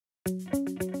Today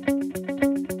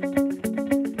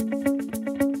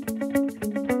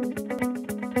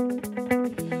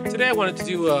I wanted to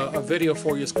do a video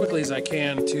for you as quickly as I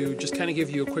can to just kind of give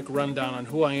you a quick rundown on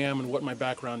who I am and what my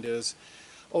background is.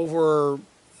 Over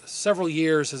several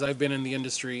years as I've been in the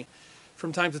industry,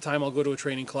 from time to time I'll go to a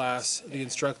training class, the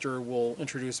instructor will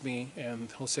introduce me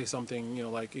and he'll say something,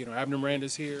 like, Abner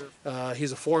Miranda's here.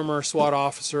 He's a former SWAT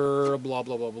officer, blah,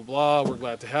 blah, blah, blah, blah. We're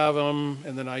glad to have him.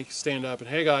 And then I stand up and,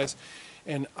 hey guys.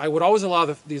 And I would always allow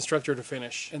the instructor to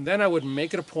finish. And then I would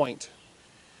make it a point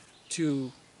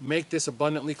to make this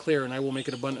abundantly clear, and I will make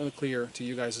it abundantly clear to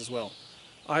you guys as well.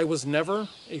 I was never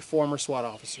a former SWAT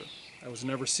officer. I was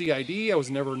never CID. I was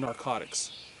never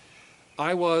narcotics.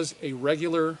 I was a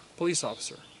regular police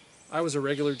officer. I was a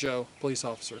regular Joe police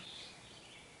officer.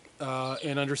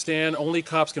 And understand, only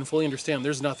cops can fully understand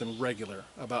there's nothing regular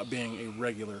about being a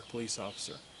regular police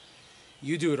officer.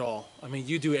 You do it all. I mean,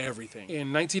 you do everything.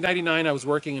 In 1999, I was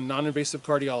working in non-invasive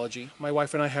cardiology. My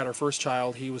wife and I had our first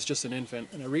child. He was just an infant.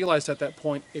 And I realized at that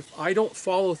point, if I don't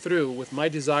follow through with my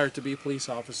desire to be a police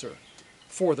officer,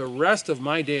 for the rest of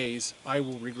my days, I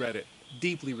will regret it.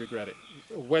 Deeply regret it.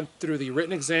 Went through the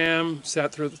written exam,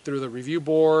 sat through the review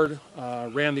board,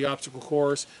 ran the obstacle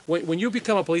course. When you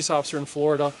become a police officer in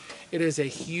Florida, it is a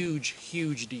huge,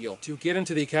 huge deal. To get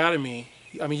into the academy,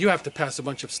 I mean, you have to pass a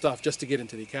bunch of stuff just to get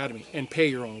into the academy and pay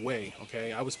your own way,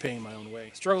 okay? I was paying my own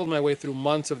way. Struggled my way through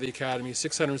months of the academy,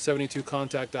 672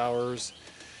 contact hours.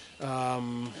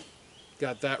 Got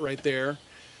that right there.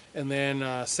 And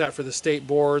then sat for the state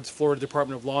boards, Florida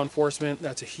Department of Law Enforcement.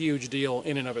 That's a huge deal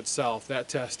in and of itself. That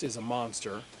test is a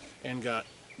monster, and got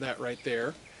that right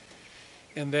there.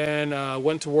 And then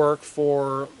went to work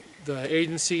for the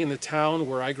agency in the town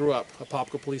where I grew up,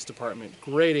 Apopka Police Department.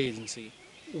 Great agency.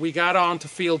 We got on to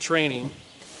field training.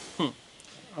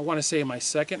 I want to say my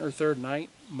second or third night.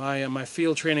 My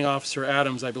field training officer,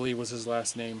 Adams, I believe was his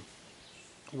last name.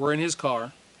 We're in his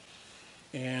car,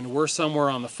 and we're somewhere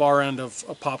on the far end of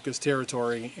Apopka's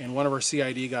territory, and one of our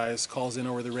CID guys calls in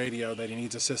over the radio that he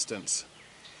needs assistance.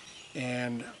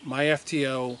 And my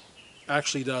FTO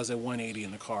actually does a 180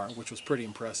 in the car, which was pretty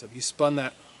impressive. He spun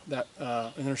that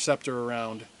interceptor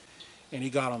around, and he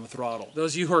got on the throttle.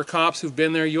 Those of you who are cops who've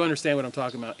been there, you understand what I'm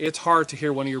talking about. It's hard to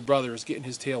hear one of your brothers getting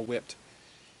his tail whipped.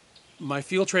 My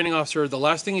field training officer, the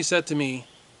last thing he said to me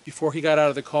before he got out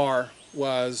of the car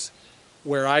was,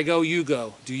 "Where I go, you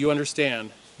go. Do you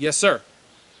understand?" "Yes, sir."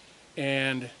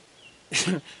 And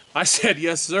I said,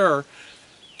 "Yes, sir,"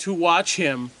 to watch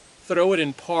him throw it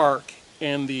in park,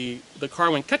 and the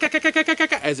car went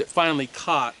as it finally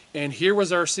caught. And here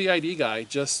was our CID guy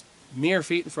just mere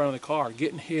feet in front of the car,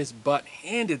 getting his butt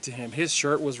handed to him. His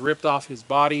shirt was ripped off his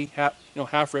body,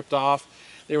 half ripped off.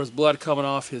 There was blood coming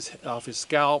off his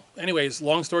scalp. Anyways,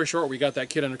 long story short, we got that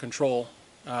kid under control.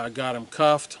 Got him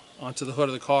cuffed onto the hood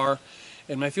of the car.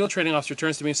 And my field training officer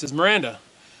turns to me and says, "Miranda,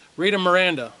 read him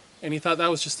Miranda." And he thought that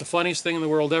was just the funniest thing in the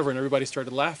world ever, and everybody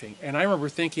started laughing. And I remember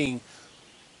thinking,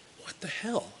 what the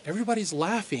hell? Everybody's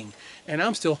laughing, and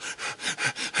I'm still...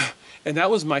 And that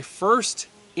was my first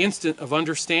instant of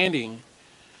understanding,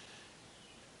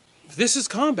 this is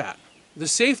combat. The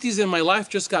safeties in my life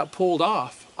just got pulled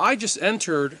off. I just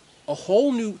entered a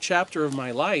whole new chapter of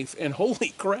my life, and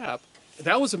holy crap,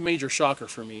 that was a major shocker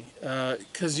for me.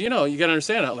 Because, you got to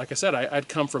understand, like I said, I'd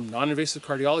come from non-invasive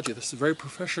cardiology. This is a very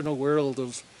professional world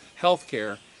of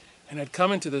healthcare. And I'd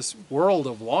come into this world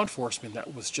of law enforcement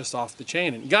that was just off the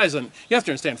chain. And guys, you have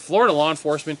to understand, Florida law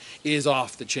enforcement is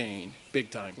off the chain, big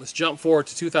time. Let's jump forward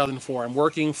to 2004. I'm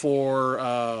working for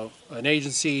an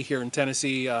agency here in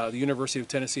Tennessee, the University of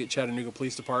Tennessee at Chattanooga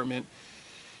Police Department.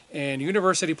 And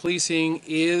university policing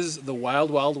is the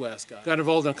wild, wild west, guys. Got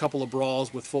involved in a couple of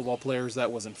brawls with football players.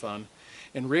 That wasn't fun.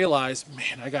 And realized,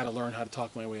 man, I got to learn how to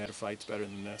talk my way out of fights better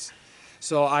than this.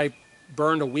 So I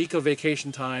burned a week of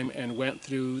vacation time and went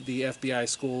through the FBI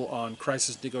school on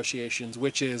crisis negotiations,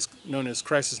 which is known as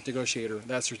crisis negotiator,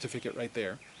 that certificate right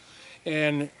there.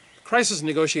 And crisis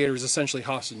negotiator is essentially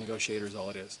hostage negotiator is all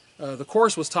it is. The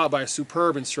course was taught by a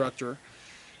superb instructor,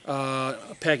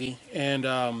 Peggy,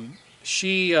 and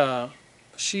she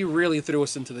really threw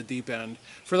us into the deep end.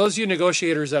 For those of you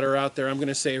negotiators that are out there, I'm going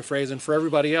to say a phrase, and for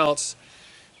everybody else,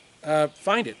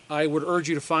 find it. I would urge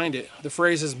you to find it. The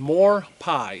phrase is more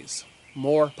pies.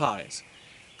 More pies.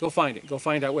 Go find it. Go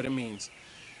find out what it means.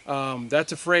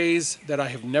 That's a phrase that I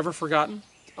have never forgotten,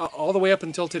 all the way up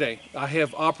until today. I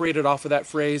have operated off of that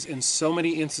phrase in so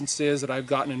many instances that I've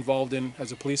gotten involved in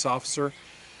as a police officer,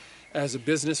 as a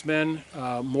businessman.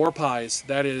 More pies.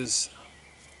 That's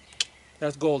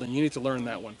golden. You need to learn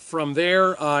that one. From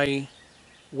there, I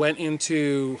went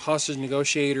into hostage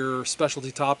negotiator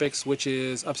specialty topics, which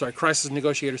is, I'm sorry, crisis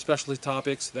negotiator specialty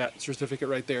topics, that certificate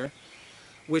right there,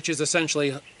 which is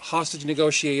essentially hostage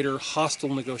negotiator,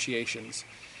 hostile negotiations.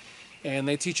 And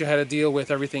they teach you how to deal with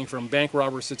everything from bank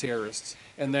robbers to terrorists,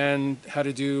 and then how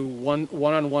to do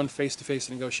one-on-one face-to-face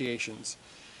negotiations.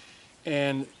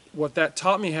 And what that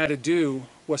taught me how to do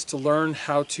was to learn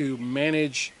how to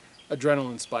manage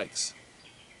adrenaline spikes.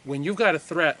 When you've got a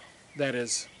threat that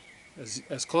is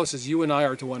as close as you and I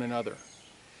are to one another.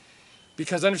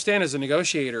 Because understand, as a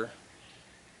negotiator,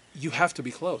 you have to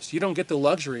be close. You don't get the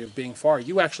luxury of being far.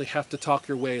 You actually have to talk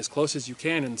your way as close as you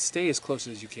can and stay as close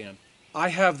as you can. I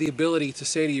have the ability to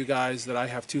say to you guys that I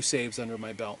have 2 saves under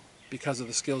my belt because of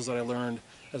the skills that I learned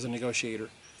as a negotiator.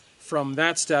 From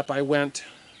that step, I left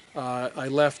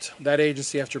that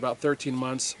agency after about 13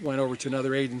 months, went over to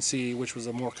another agency, which was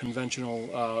a more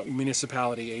conventional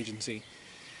municipality agency.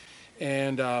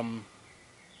 And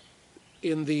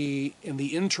in the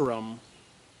interim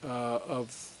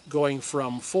of going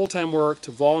from full-time work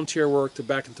to volunteer work to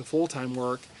back into full-time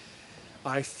work,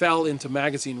 I fell into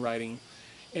magazine writing.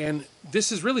 And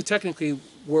this is really technically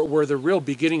where the real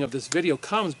beginning of this video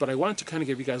comes, but I wanted to kind of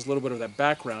give you guys a little bit of that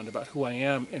background about who I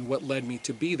am and what led me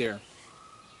to be there.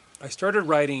 I started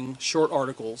writing short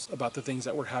articles about the things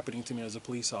that were happening to me as a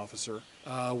police officer.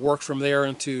 Worked from there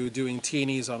into doing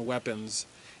T&Es on weapons.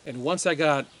 And once I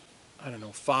got, I don't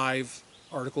know, 5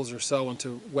 articles or so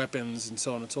into weapons and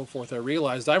so on and so forth, I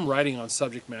realized I'm writing on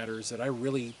subject matters that I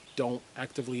really don't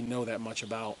actively know that much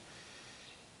about.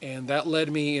 And that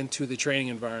led me into the training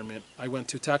environment. I went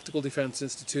to Tactical Defense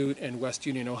Institute in West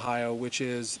Union, Ohio, which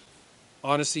is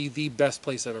honestly the best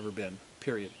place I've ever been,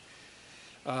 period.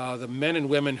 The men and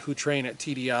women who train at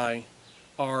TDI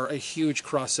are a huge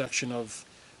cross-section of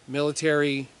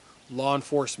military, law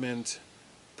enforcement,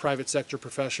 private sector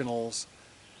professionals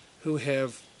who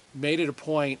have made it a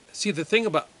point. See, the thing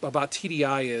about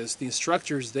TDI is the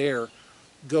instructors there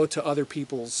go to other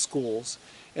people's schools.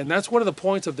 And that's one of the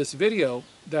points of this video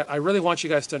that I really want you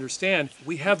guys to understand.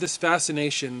 We have this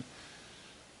fascination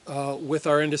with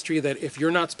our industry that if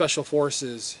you're not special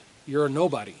forces, you're a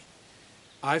nobody.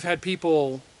 I've had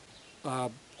people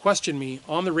question me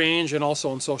on the range and also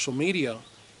on social media.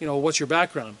 You know, what's your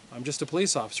background? I'm just a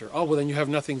police officer. Oh, well, then you have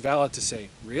nothing valid to say.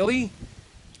 Really?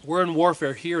 We're in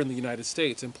warfare here in the United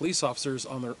States, and police officers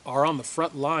are on the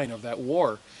front line of that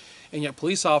war. And yet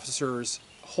police officers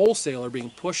wholesale are being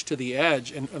pushed to the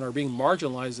edge and are being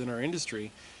marginalized in our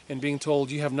industry and being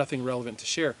told you have nothing relevant to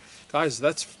share. Guys,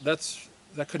 that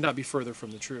could not be further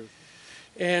from the truth.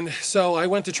 And so I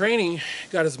went to training,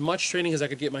 got as much training as I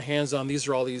could get my hands on. These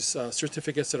are all these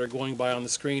certificates that are going by on the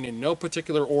screen in no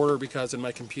particular order because in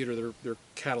my computer they're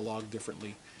cataloged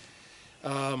differently.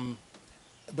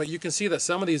 But you can see that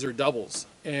some of these are doubles.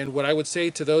 And what I would say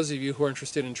to those of you who are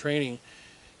interested in training,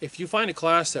 if you find a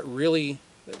class that really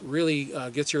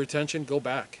gets your attention, go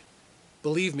back.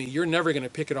 Believe me, you're never going to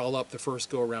pick it all up the first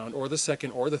go around or the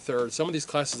second or the third. Some of these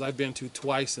classes I've been to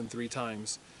twice and 3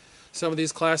 times. Some of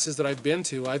these classes that I've been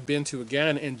to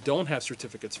again and don't have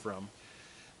certificates from.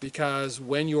 Because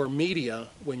when you're media,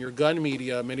 when you're gun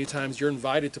media, many times you're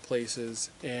invited to places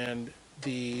and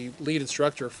the lead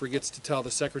instructor forgets to tell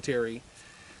the secretary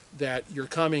that you're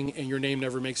coming and your name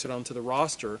never makes it onto the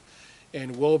roster.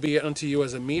 And woe be it unto you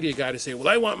as a media guy to say, well,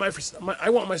 I want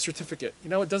my certificate. You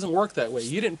know, it doesn't work that way.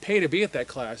 You didn't pay to be at that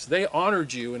class. They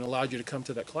honored you and allowed you to come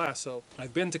to that class. So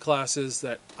I've been to classes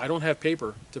that I don't have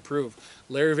paper to prove.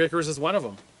 Larry Vickers is one of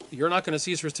them. You're not going to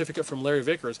see a certificate from Larry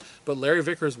Vickers, but Larry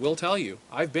Vickers will tell you.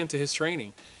 I've been to his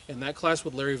training. And that class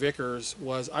with Larry Vickers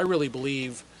was, I really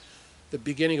believe, the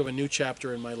beginning of a new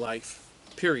chapter in my life,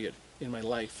 period, in my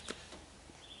life.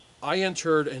 I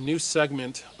entered a new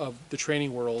segment of the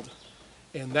training world.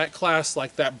 And that class,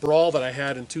 like that brawl that I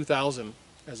had in 2000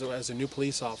 as a new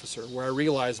police officer, where I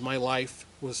realized my life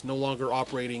was no longer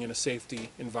operating in a safety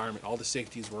environment. All the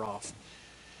safeties were off.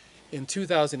 In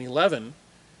 2011,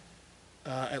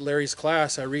 at Larry's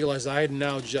class, I realized I had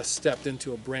now just stepped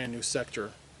into a brand new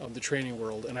sector of the training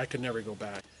world, and I could never go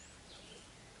back.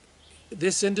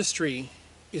 This industry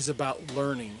is about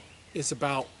learning. It's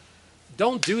about,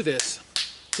 don't do this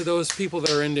to those people that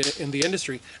are in the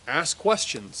industry. Ask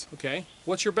questions, okay?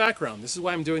 What's your background? This is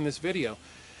why I'm doing this video.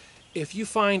 If you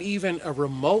find even a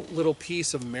remote little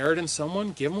piece of merit in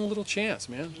someone, give them a little chance,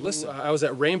 man. Listen, I was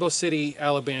at Rainbow City,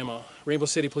 Alabama, Rainbow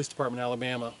City Police Department,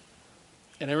 Alabama.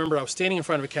 And I remember I was standing in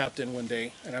front of a captain one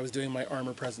day, and I was doing my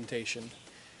armor presentation.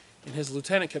 And his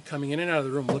lieutenant kept coming in and out of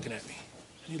the room looking at me.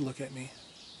 And he'd look at me,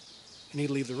 and he'd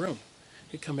leave the room.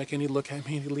 He'd come back in, he'd look at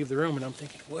me, and he'd leave the room. And I'm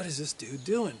thinking, what is this dude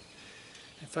doing?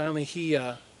 And finally, he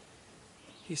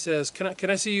he says, can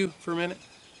I see you for a minute?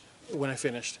 When I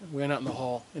finished, we went out in the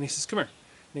hall, and he says, come here.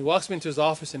 And he walks me into his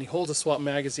office, and he holds a SWAT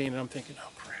magazine, and I'm thinking,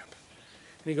 oh, crap.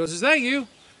 And he goes, is that you?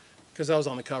 Because I was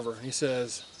on the cover. And he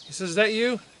says, is that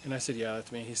you? And I said, yeah,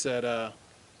 that's me. He said,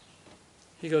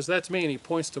 he goes, that's me, and he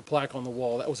points to a plaque on the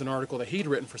wall. That was an article that he'd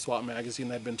written for SWAT magazine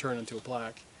that had been turned into a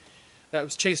plaque. That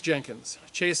was Chase Jenkins.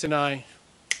 Chase and I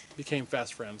became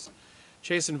fast friends.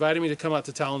 Chase invited me to come out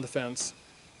to Talon Defense,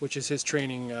 which is his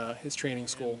training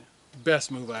school.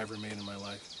 Best move I ever made in my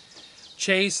life.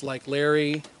 Chase, like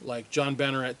Larry, like John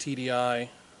Benner at TDI,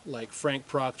 like Frank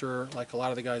Proctor, like a lot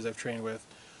of the guys I've trained with,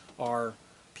 are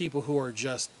people who are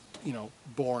just,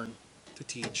 born to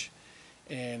teach.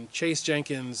 And Chase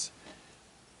Jenkins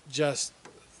just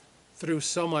threw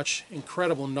so much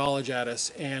incredible knowledge at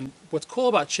us. And what's cool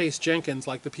about Chase Jenkins,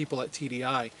 like the people at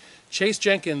TDI, Chase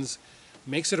Jenkins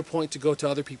makes it a point to go to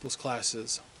other people's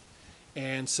classes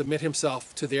and submit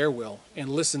himself to their will and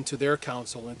listen to their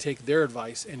counsel and take their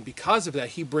advice. And because of that,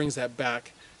 he brings that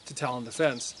back to Talon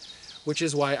Defense, which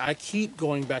is why I keep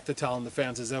going back to Talon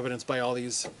Defense, as evidenced by all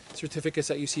these certificates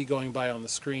that you see going by on the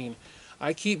screen.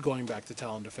 I keep going back to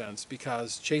Talon Defense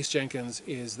because Chase Jenkins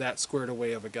is that squared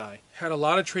away of a guy. Had a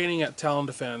lot of training at Talon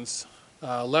Defense,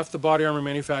 left the body armor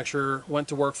manufacturer, went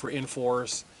to work for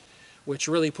Inforce, which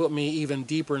really put me even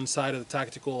deeper inside of the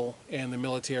tactical and the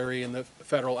military and the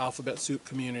federal alphabet soup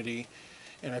community.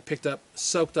 And I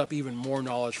soaked up even more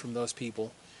knowledge from those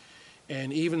people.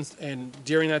 And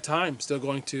during that time, still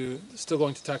going to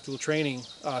tactical training,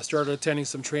 started attending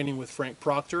some training with Frank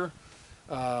Proctor.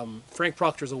 Frank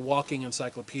Proctor is a walking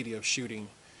encyclopedia of shooting.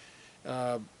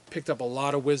 Picked up a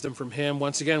lot of wisdom from him.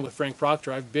 Once again, with Frank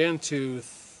Proctor, I've been to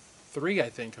 3, I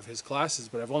think, of his classes,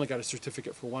 but I've only got a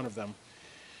certificate for 1 of them.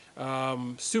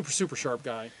 Super sharp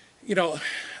guy.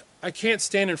 I can't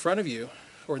stand in front of you,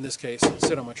 or in this case,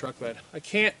 sit on my truck bed. I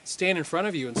can't stand in front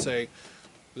of you and say,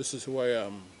 this is who I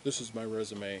am, this is my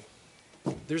resume.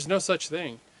 There's no such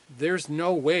thing. There's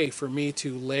no way for me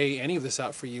to lay any of this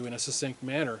out for you in a succinct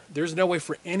manner. There's no way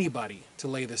for anybody to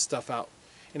lay this stuff out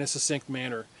in a succinct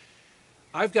manner.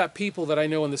 I've got people that I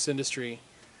know in this industry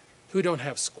who don't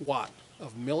have squat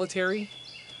of military,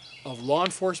 of law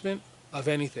enforcement, of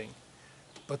anything.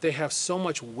 But they have so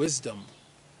much wisdom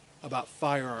about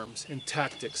firearms and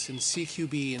tactics and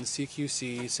CQB and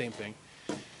CQC, same thing,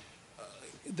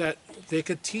 that they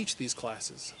could teach these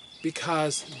classes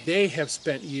because they have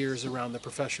spent years around the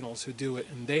professionals who do it,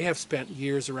 and they have spent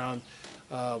years around,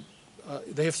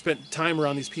 they have spent time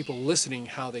around these people listening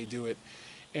how they do it.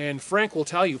 And Frank will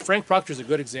tell you, Frank Proctor is a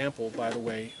good example, by the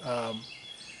way,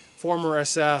 former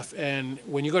SF, and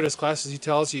when you go to his classes, he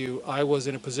tells you, I was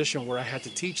in a position where I had to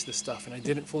teach this stuff, and I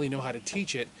didn't fully know how to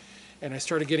teach it, and I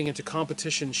started getting into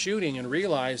competition shooting and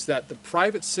realized that the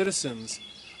private citizens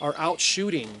are out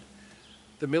shooting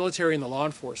the military and the law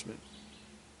enforcement.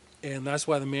 And that's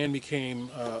why the man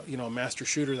became, a master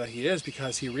shooter that he is,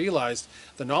 because he realized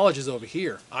the knowledge is over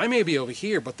here. I may be over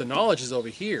here, but the knowledge is over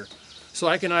here. So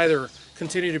I can either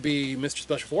continue to be Mr.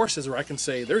 Special Forces, or I can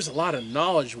say there's a lot of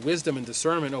knowledge, wisdom, and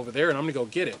discernment over there, and I'm going to go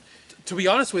get it. To be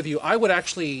honest with you, I would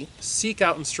actually seek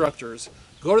out instructors,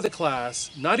 go to the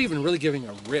class, not even really giving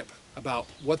a rip about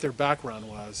what their background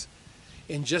was,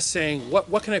 and just saying,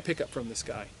 what can I pick up from this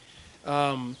guy?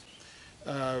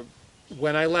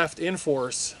 When I left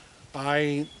Inforce,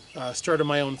 I started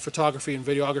my own photography and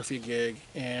videography gig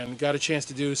and got a chance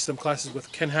to do some classes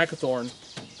with Ken Hackathorn.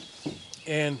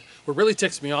 And what really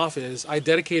ticks me off is I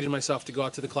dedicated myself to go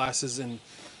out to the classes and,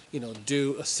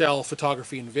 sell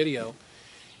photography and video.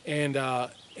 And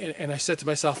I said to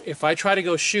myself, if I try to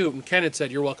go shoot, and Ken had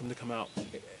said, you're welcome to come out.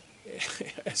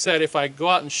 I said, if I go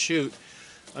out and shoot,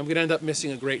 I'm going to end up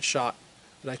missing a great shot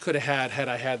that I could have had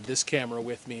I had this camera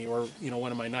with me, or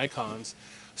one of my Nikons.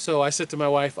 So I said to my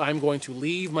wife, I'm going to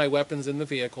leave my weapons in the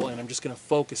vehicle and I'm just going to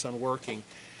focus on working.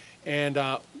 And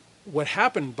what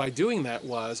happened by doing that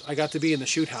was I got to be in the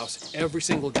shoot house every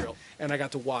single drill, and I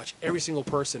got to watch every single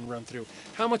person run through.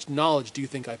 How much knowledge do you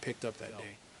think I picked up that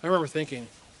day? I remember thinking,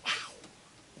 wow,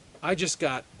 I just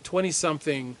got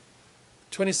 20-something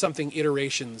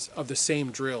iterations of the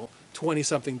same drill,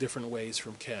 20-something different ways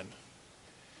from Ken.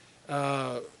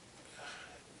 Ken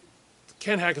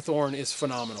Hackathorn is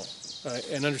phenomenal.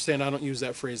 And understand, I don't use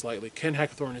that phrase lightly. Ken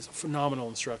Hackathorn is a phenomenal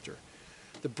instructor.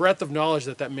 The breadth of knowledge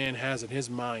that man has in his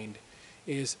mind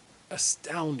is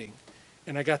astounding.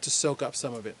 And I got to soak up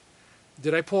some of it.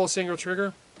 Did I pull a single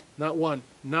trigger? Not one.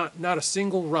 Not a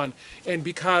single run. And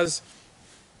because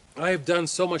I have done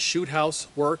so much shoot house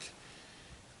work,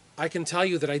 I can tell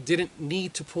you that I didn't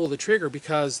need to pull the trigger,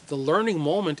 because the learning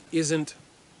moment isn't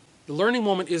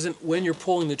when you're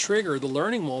pulling the trigger. The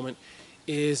learning moment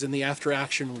is in the after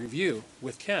action review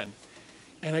with Ken.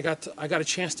 And I got a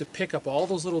chance to pick up all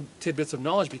those little tidbits of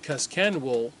knowledge, because Ken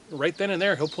will, right then and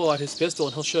there, he'll pull out his pistol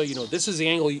and he'll show you, this is the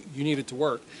angle you need it to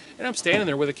work. And I'm standing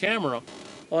there with a camera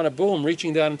on a boom,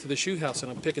 reaching down into the shoot house,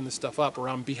 and I'm picking this stuff up, or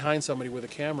I'm behind somebody with a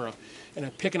camera, and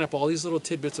I'm picking up all these little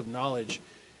tidbits of knowledge.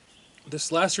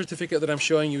 This last certificate that I'm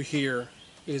showing you here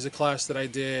is a class that I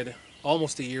did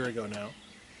almost a year ago now.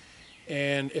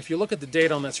 And if you look at the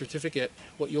date on that certificate,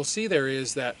 what you'll see there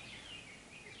is that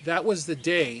that was the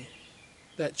day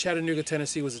that Chattanooga,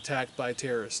 Tennessee was attacked by a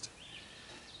terrorist.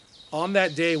 On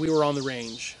that day, we were on the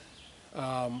range.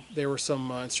 There were some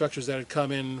instructors that had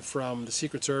come in from the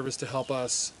Secret Service to help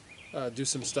us do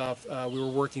some stuff. We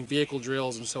were working vehicle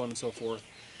drills and so on and so forth.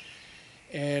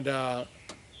 And I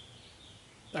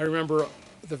remember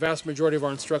the vast majority of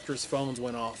our instructors' phones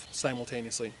went off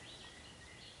simultaneously,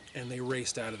 and they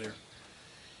raced out of there.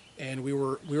 And we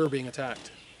were being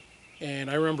attacked. And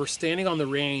I remember standing on the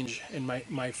range, and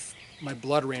my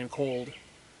blood ran cold,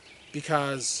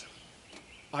 because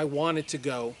I wanted to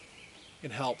go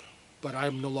and help, but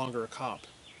I'm no longer a cop.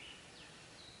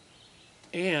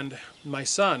 And my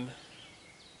son,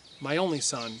 my only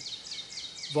son,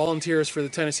 volunteers for the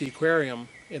Tennessee Aquarium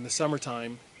in the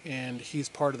summertime, and he's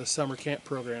part of the summer camp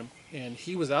program, and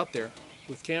he was out there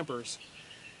with campers.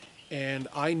 And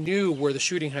I knew where the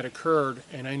shooting had occurred,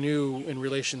 and I knew in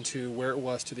relation to where it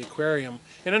was to the aquarium.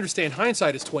 And understand,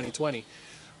 hindsight is 20/20.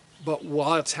 But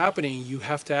while it's happening, you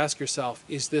have to ask yourself,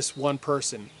 is this one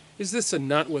person? Is this a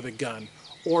nut with a gun?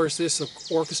 Or is this an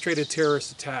orchestrated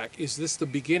terrorist attack? Is this the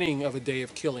beginning of a day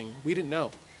of killing? We didn't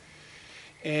know.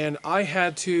 And I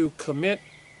had to commit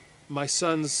my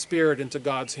son's spirit into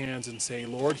God's hands and say,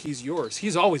 Lord, he's yours.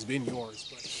 He's always been yours.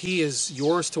 But he is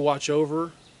yours to watch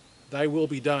over. Thy will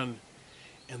be done.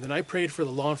 And then I prayed for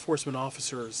the law enforcement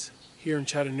officers here in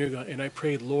Chattanooga, and I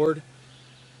prayed, Lord,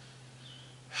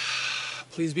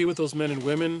 please be with those men and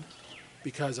women,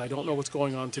 because I don't know what's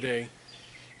going on today.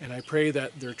 And I pray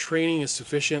that their training is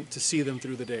sufficient to see them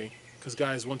through the day. Because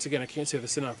guys, once again, I can't say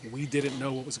this enough, we didn't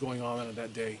know what was going on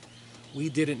that day. We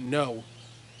didn't know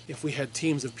if we had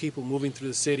teams of people moving through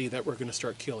the city that were going to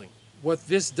start killing. What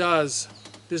this does,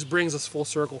 this brings us full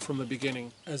circle from the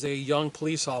beginning. As a young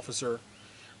police officer,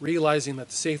 realizing that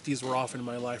the safeties were off in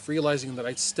my life, realizing that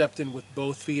I'd stepped in with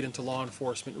both feet into law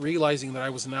enforcement, realizing that I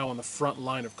was now on the front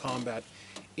line of combat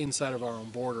inside of our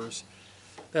own borders.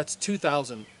 That's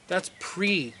 2000. That's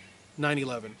pre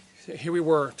 9/11. Here we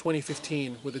were,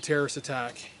 2015, with a terrorist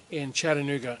attack in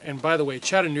Chattanooga. And by the way,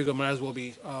 Chattanooga might as well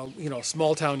be,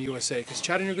 small town USA, because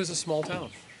Chattanooga is a small town.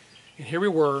 And here we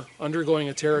were undergoing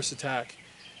a terrorist attack,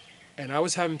 and I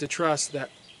was having to trust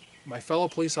that my fellow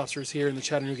police officers here in the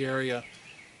Chattanooga area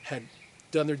had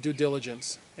done their due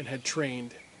diligence and had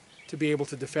trained to be able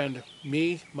to defend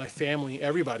me, my family,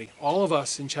 everybody. All of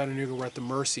us in Chattanooga were at the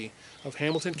mercy of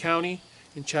Hamilton County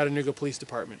and Chattanooga Police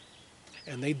Department.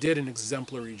 And they did an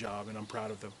exemplary job, and I'm proud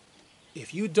of them.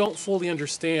 If you don't fully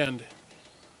understand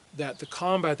that the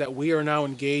combat that we are now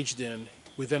engaged in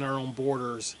within our own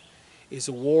borders is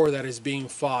a war that is being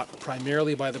fought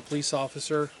primarily by the police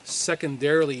officer,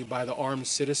 secondarily by the armed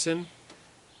citizen,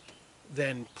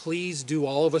 then please do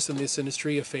all of us in this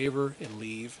industry a favor and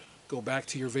leave. Go back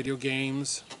to your video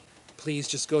games. Please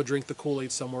just go drink the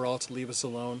Kool-Aid somewhere else. Leave us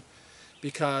alone.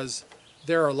 Because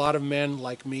there are a lot of men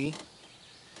like me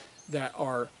that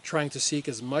are trying to seek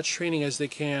as much training as they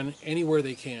can, anywhere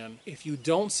they can. If you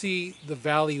don't see the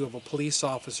value of a police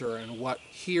officer and what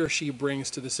he or she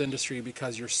brings to this industry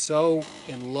because you're so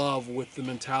in love with the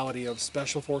mentality of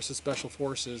special forces,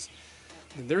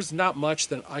 then there's not much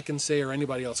that I can say or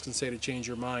anybody else can say to change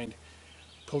your mind.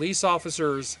 Police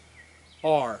officers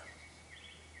are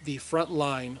the front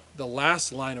line, the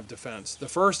last line of defense, the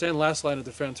first and last line of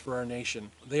defense for our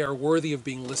nation. They are worthy of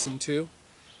being listened to,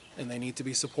 and they need to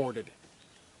be supported.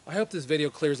 I hope this video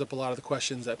clears up a lot of the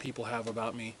questions that people have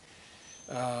about me.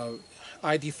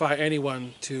 I defy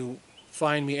anyone to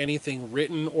find me anything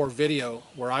written or video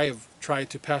where I have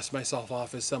tried to pass myself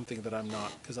off as something that I'm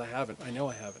not, because I haven't. I know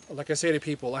I haven't. Like I say to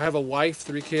people, I have a wife,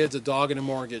 3 kids, a dog, and a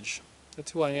mortgage.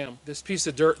 That's who I am. This piece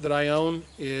of dirt that I own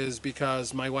is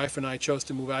because my wife and I chose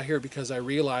to move out here because I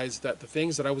realized that the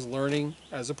things that I was learning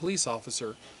as a police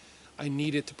officer, I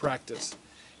needed to practice.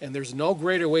 And there's no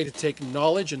greater way to take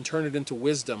knowledge and turn it into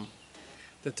wisdom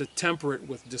than to temper it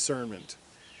with discernment.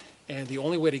 And the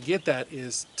only way to get that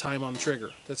is time on the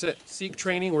trigger. That's it. Seek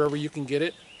training wherever you can get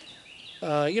it.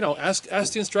 Ask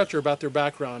the instructor about their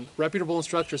background. Reputable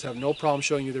instructors have no problem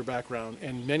showing you their background,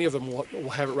 and many of them will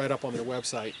have it right up on their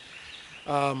website.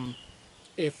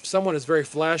 If someone is very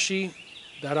flashy,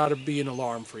 that ought to be an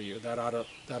alarm for you. That ought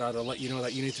to let you know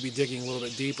that you need to be digging a little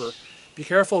bit deeper. Be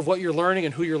careful of what you're learning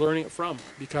and who you're learning it from,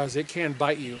 because it can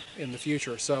bite you in the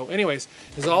future. So anyways,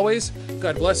 as always,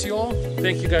 God bless you all.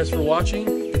 Thank you guys for watching.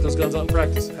 Get those guns out and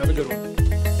practice. Have a good one.